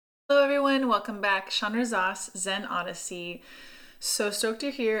Hello everyone, welcome back. Chandra Zas, Zen Odyssey. So stoked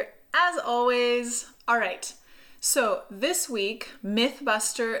you're here, as always. All right, so this week,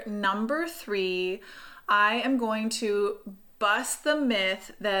 Mythbuster number 3, I am going to bust the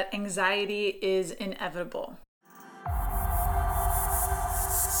myth that anxiety is inevitable.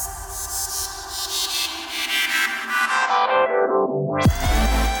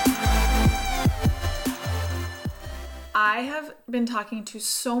 I have been talking to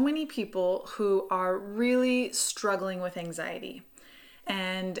so many people who are really struggling with anxiety.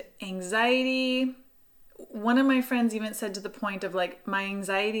 And anxiety, one of my friends even said to the point of like, my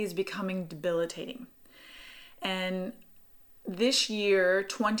anxiety is becoming debilitating. And this year,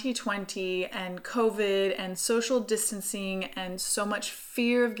 2020, and COVID, and social distancing, and so much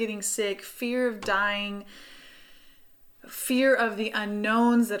fear of getting sick, fear of dying, fear of the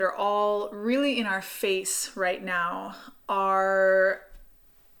unknowns that are all really in our face right now are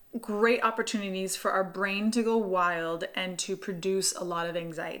great opportunities for our brain to go wild and to produce a lot of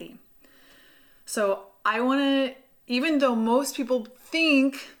anxiety. So I want to, even though most people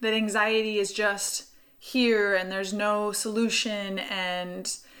think that anxiety is just here and there's no solution,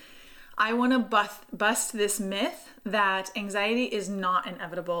 and I want to bust this myth that anxiety is not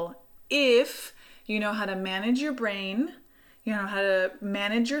inevitable if you know how to manage your brain, you know how to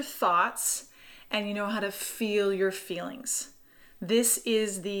manage your thoughts, and you know how to feel your feelings. This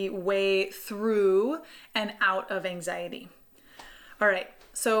is the way through and out of anxiety. All right,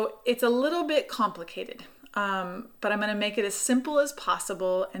 so it's a little bit complicated, but I'm going to make it as simple as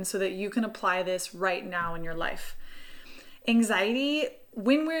possible and so that you can apply this right now in your life. Anxiety,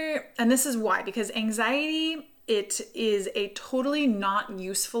 and this is why, because anxiety, it is a totally not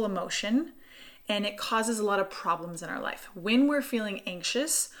useful emotion. And it causes a lot of problems in our life. When we're feeling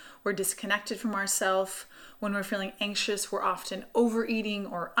anxious, we're disconnected from ourselves. When we're feeling anxious, we're often overeating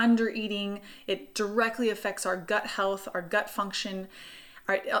or undereating. It directly affects our gut health, our gut function.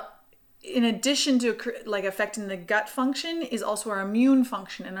 In addition to like affecting the gut function is also our immune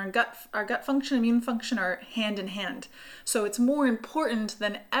function, and our gut function and immune function are hand in hand. So it's more important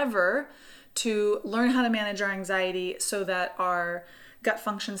than ever to learn how to manage our anxiety so that our gut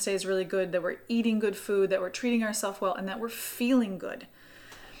function stays really good, that we're eating good food, that we're treating ourselves well, and that we're feeling good.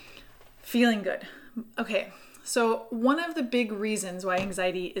 Feeling good. Okay, so one of the big reasons why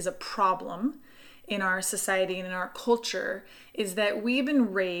anxiety is a problem in our society and in our culture is that we've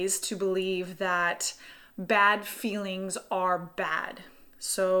been raised to believe that bad feelings are bad.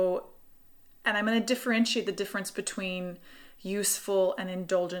 So, and I'm going to differentiate the difference between useful and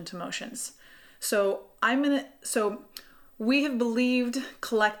indulgent emotions. We have believed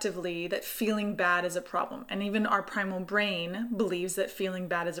collectively that feeling bad is a problem. And even our primal brain believes that feeling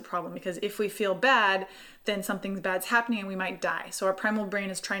bad is a problem, because if we feel bad, then something bad's happening and we might die. So our primal brain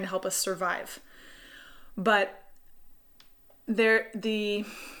is trying to help us survive. But the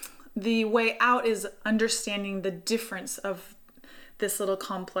way out is understanding the difference of this little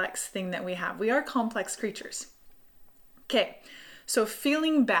complex thing that we have. We are complex creatures. Okay, so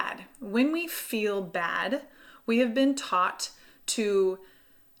feeling bad. When we feel bad, we have been taught to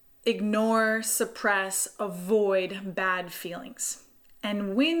ignore, suppress, avoid bad feelings.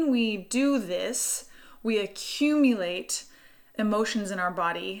 And when we do this, we accumulate emotions in our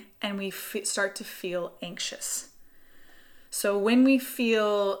body and we start to feel anxious. So when we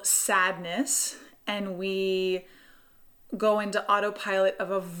feel sadness and we go into autopilot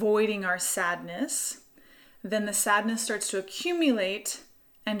of avoiding our sadness, then the sadness starts to accumulate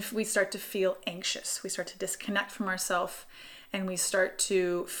and we start to feel anxious. We start to disconnect from ourselves and we start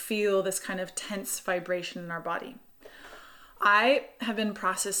to feel this kind of tense vibration in our body. I have been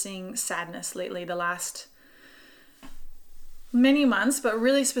processing sadness lately, the last many months, but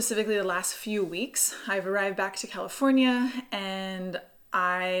really specifically the last few weeks. I've arrived back to California and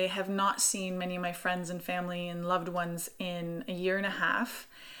I have not seen many of my friends and family and loved ones in a year and a half.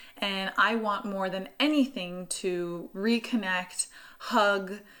 And I want more than anything to reconnect,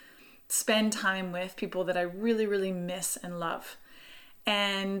 hug, spend time with people that I really, really miss and love.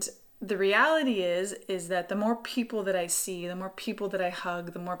 And the reality is that the more people that I see, the more people that I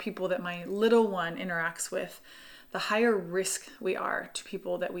hug, the more people that my little one interacts with, the higher risk we are to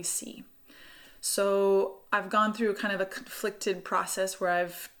people that we see. So I've gone through kind of a conflicted process where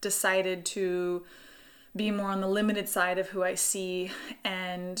I've decided to be more on the limited side of who I see,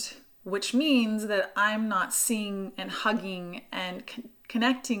 and which means that I'm not seeing and hugging and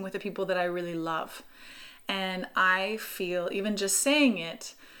connecting with the people that I really love. And I feel, even just saying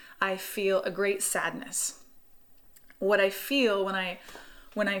it, I feel a great sadness. What I feel when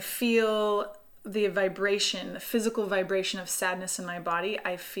I feel the vibration, the physical vibration of sadness in my body.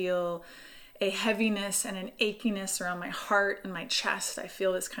 I feel a heaviness and an achiness around my heart and my chest. I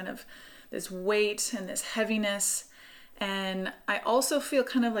feel this weight and this heaviness. And I also feel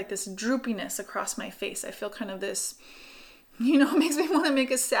kind of like this droopiness across my face. I feel kind of this, it makes me want to make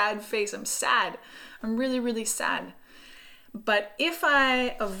a sad face. I'm sad. I'm really, really sad. But if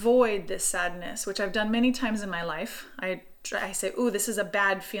I avoid this sadness, which I've done many times in my life, I say, "Ooh, this is a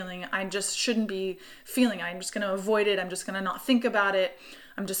bad feeling. I just shouldn't be feeling it. I'm just going to avoid it. I'm just going to not think about it.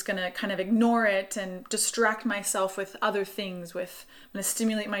 I'm just going to kind of ignore it and distract myself with other things. I'm going to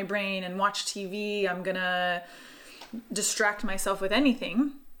stimulate my brain and watch TV. I'm going to distract myself with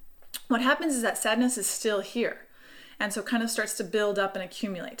anything." What happens is that sadness is still here. And so it kind of starts to build up and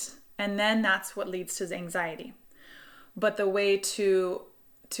accumulate. And then that's what leads to anxiety. But the way to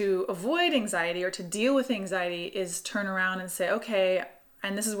avoid anxiety or to deal with anxiety is turn around and say, okay,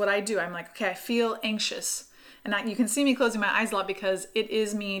 and this is what I do. I'm like, okay, I feel anxious. And you can see me closing my eyes a lot because it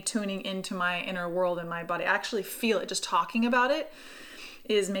is me tuning into my inner world and my body. I actually feel it. Just talking about it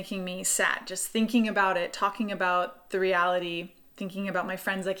is making me sad. Just thinking about it, talking about the reality, thinking about my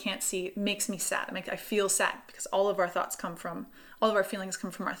friends I can't see makes me sad. I feel sad because all of our feelings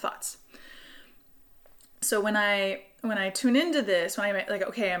come from our thoughts. So when I tune into this, when I'm like,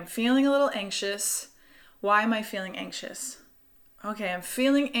 okay, I'm feeling a little anxious. Why am I feeling anxious? Okay, I'm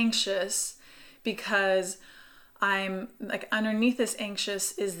feeling anxious because I'm like underneath this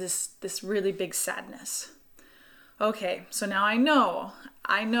anxious is this really big sadness. Okay, so now I know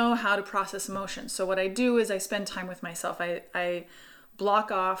how to process emotions. So what I do is I spend time with myself. I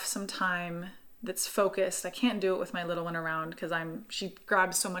block off some time that's focused. I can't do it with my little one around because she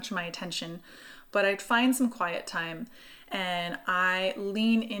grabs so much of my attention. But I find some quiet time and I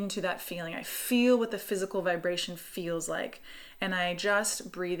lean into that feeling. I feel what the physical vibration feels like. And I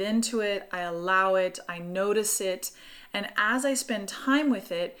just breathe into it. I allow it. I notice it. And as I spend time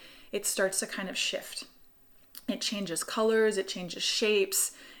with it, it starts to kind of shift. It changes colors. It changes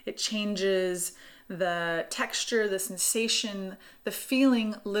shapes. It changes the texture, the sensation. The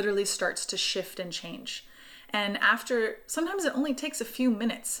feeling literally starts to shift and change. And sometimes it only takes a few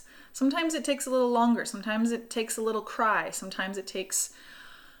minutes. Sometimes it takes a little longer. Sometimes it takes a little cry. Sometimes it takes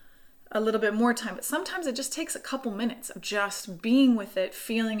a little bit more time. But sometimes it just takes a couple minutes of just being with it,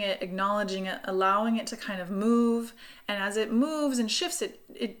 feeling it, acknowledging it, allowing it to kind of move. And as it moves and shifts,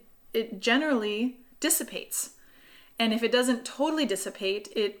 it generally dissipates. And if it doesn't totally dissipate,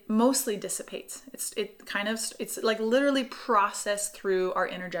 it mostly dissipates. It's like literally processed through our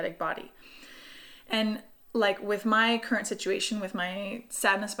energetic body. And like with my current situation, with my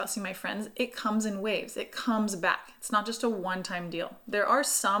sadness about seeing my friends, it comes in waves. It comes back. It's not just a one-time deal. There are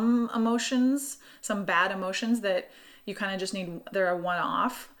some emotions, some bad emotions that you kind of just they're a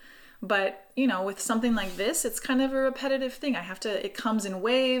one-off. But, with something like this, it's kind of a repetitive thing. It comes in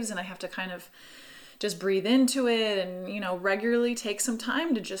waves and I have to kind of just breathe into it and, regularly take some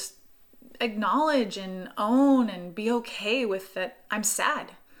time to just acknowledge and own and be okay with that I'm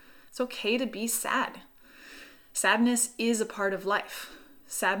sad. It's okay to be sad. Sadness is a part of life.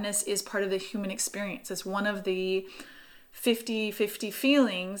 Sadness is part of the human experience. It's one of the 50-50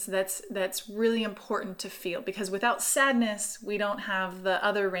 feelings that's really important to feel, because without sadness, we don't have the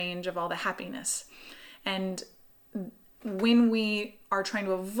other range of all the happiness. And when we are trying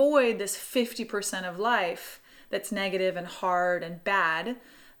to avoid this 50% of life that's negative and hard and bad,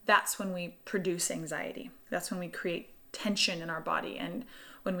 that's when we produce anxiety. That's when we create tension in our body and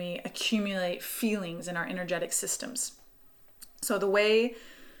when we accumulate feelings in our energetic systems. So the way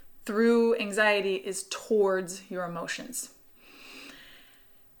through anxiety is towards your emotions.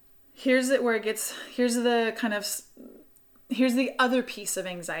 Here's the other piece of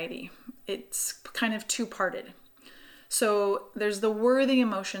anxiety. It's kind of two-parted. So there's the worthy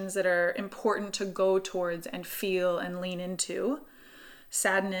emotions that are important to go towards and feel and lean into.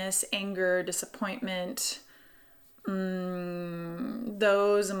 Sadness, anger, disappointment,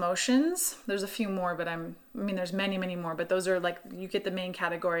 those emotions. There's a few more, but there's many, many more, but those are like, you get the main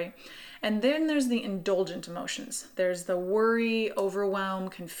category. And then there's the indulgent emotions. There's the worry, overwhelm,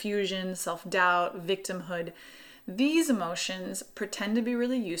 confusion, self-doubt, victimhood. These emotions pretend to be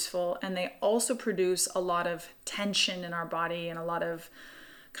really useful, and they also produce a lot of tension in our body and a lot of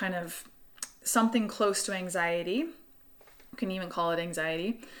kind of something close to anxiety. You can even call it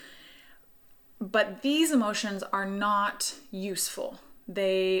anxiety. But these emotions are not useful.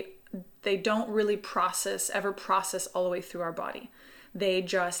 They don't really ever process all the way through our body. They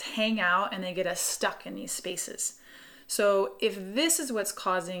just hang out and they get us stuck in these spaces. So if this is what's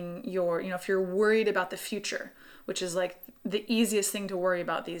causing if you're worried about the future, which is like the easiest thing to worry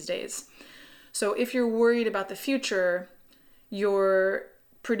about these days. So if you're worried about the future, you're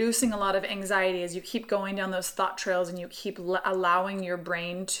producing a lot of anxiety as you keep going down those thought trails and you keep allowing your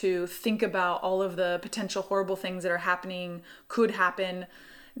brain to think about all of the potential horrible things that are happening, could happen.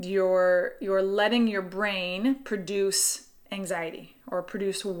 You're letting your brain produce anxiety or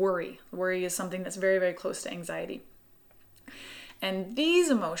produce worry. Worry is something that's very, very close to anxiety. And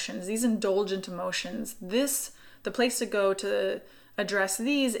these emotions, these indulgent emotions, the place to go to address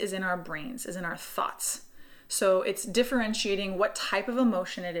these is in our brains, is in our thoughts. So it's differentiating what type of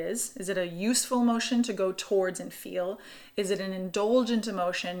emotion it is. Is it a useful emotion to go towards and feel? Is it an indulgent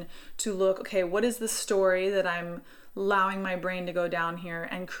emotion to look, okay, what is the story that I'm allowing my brain to go down here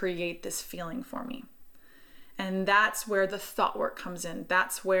and create this feeling for me? And that's where the thought work comes in.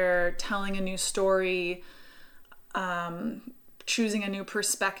 That's where telling a new story, choosing a new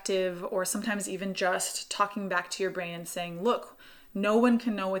perspective, or sometimes even just talking back to your brain and saying, look, no one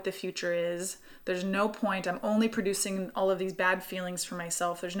can know what the future is. There's no point. I'm only producing all of these bad feelings for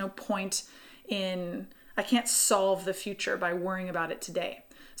myself. There's no point I can't solve the future by worrying about it today.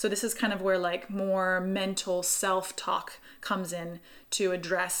 So this is kind of where like more mental self-talk comes in to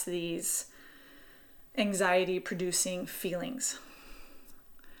address these anxiety producing feelings.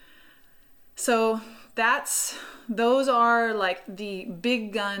 So those are like the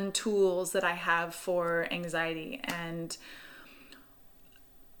big gun tools that I have for anxiety. And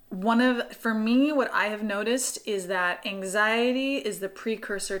for me, what I have noticed is that anxiety is the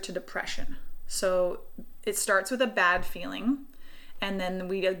precursor to depression. So it starts with a bad feeling, and then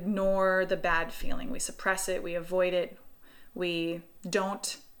we ignore the bad feeling. We suppress it, we avoid it, we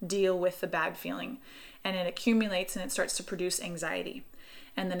don't deal with the bad feeling, and it accumulates and it starts to produce anxiety.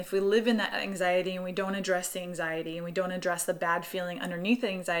 And then if we live in that anxiety and we don't address the anxiety and we don't address the bad feeling underneath the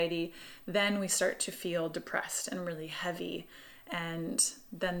anxiety, then we start to feel depressed and really heavy. And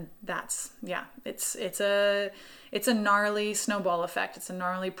then it's a gnarly snowball effect. It's a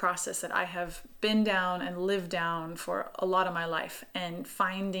gnarly process that I have been down and lived down for a lot of my life. And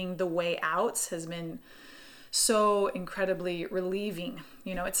finding the way out has been so incredibly relieving.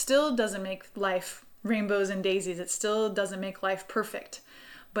 You know, it still doesn't make life rainbows and daisies. It still doesn't make life perfect,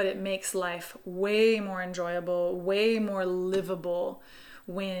 but it makes life way more enjoyable, way more livable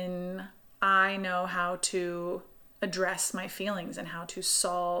when I know how to address my feelings and how to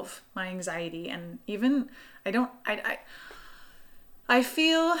solve my anxiety. And even I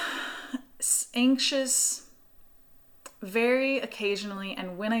feel anxious very occasionally,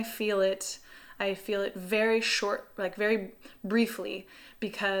 and when I feel it very short, like very briefly,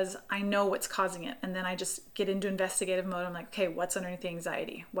 because I know what's causing it. And then I just get into investigative mode. I'm like, okay, what's underneath the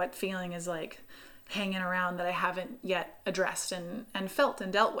anxiety? What feeling is like hanging around that I haven't yet addressed and felt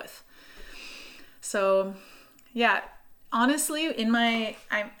and dealt with? So yeah, honestly,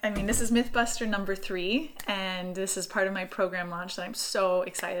 I mean, this is Mythbuster number 3, and this is part of my program launch that I'm so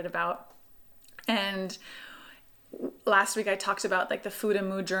excited about. And last week I talked about like the food and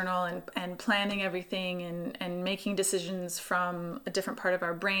mood journal and planning everything and making decisions from a different part of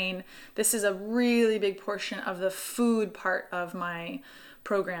our brain. This is a really big portion of the food part of my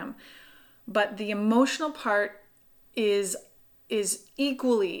program. But the emotional part is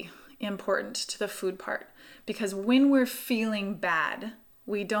equally important to the food part, because when we're feeling bad,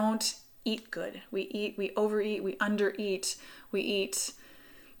 we don't eat good. We overeat, we undereat, we eat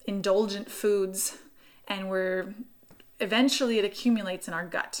indulgent foods, and eventually it accumulates in our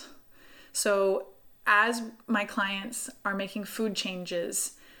gut. So as my clients are making food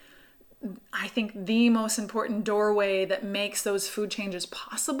changes, I think the most important doorway that makes those food changes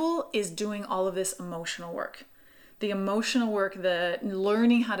possible is doing all of this emotional work. The emotional work, the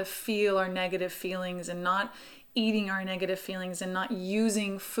learning how to feel our negative feelings and not eating our negative feelings and not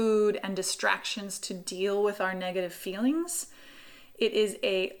using food and distractions to deal with our negative feelings. It is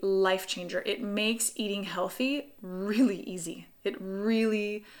a life changer. It makes eating healthy really easy. It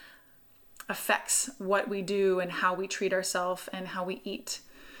really affects what we do and how we treat ourselves and how we eat.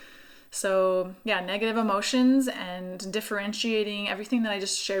 So yeah, negative emotions and differentiating everything that I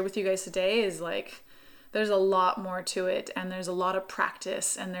just shared with you guys today is like, there's a lot more to it, and there's a lot of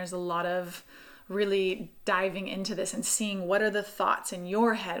practice, and there's a lot of really diving into this and seeing what are the thoughts in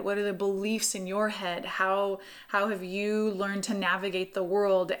your head, what are the beliefs in your head, how have you learned to navigate the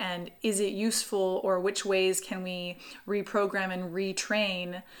world, and is it useful, or which ways can we reprogram and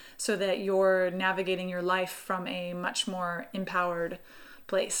retrain so that you're navigating your life from a much more empowered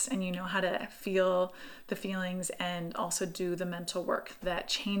place, and you know how to feel the feelings and also do the mental work that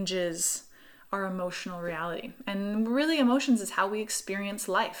changes our emotional reality. And really, emotions is how we experience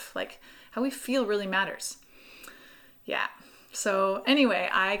life. Like, how we feel really matters. Yeah. So anyway,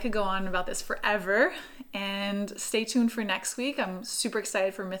 I could go on about this forever, and stay tuned for next week. I'm super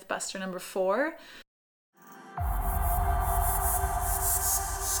excited for Mythbuster number 4.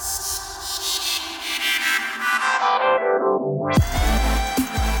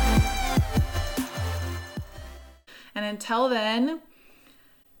 And until then,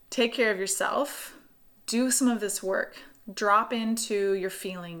 take care of yourself. Do some of this work. Drop into your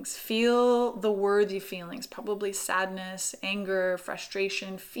feelings. Feel the worthy feelings, probably sadness, anger,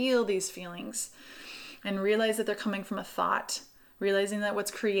 frustration. Feel these feelings and realize that they're coming from a thought, realizing that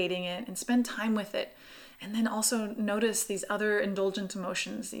what's creating it, and spend time with it. And then also notice these other indulgent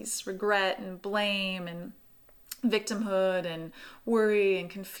emotions, these regret and blame and victimhood and worry and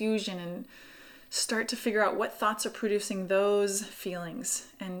confusion, and start to figure out what thoughts are producing those feelings.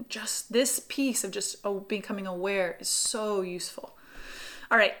 And just this piece of just becoming aware is so useful.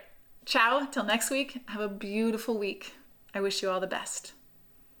 All right, ciao, till next week. Have a beautiful week. I wish you all the best.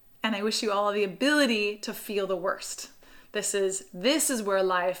 And I wish you all the ability to feel the worst. This is where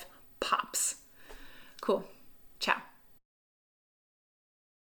life pops. Cool. Ciao.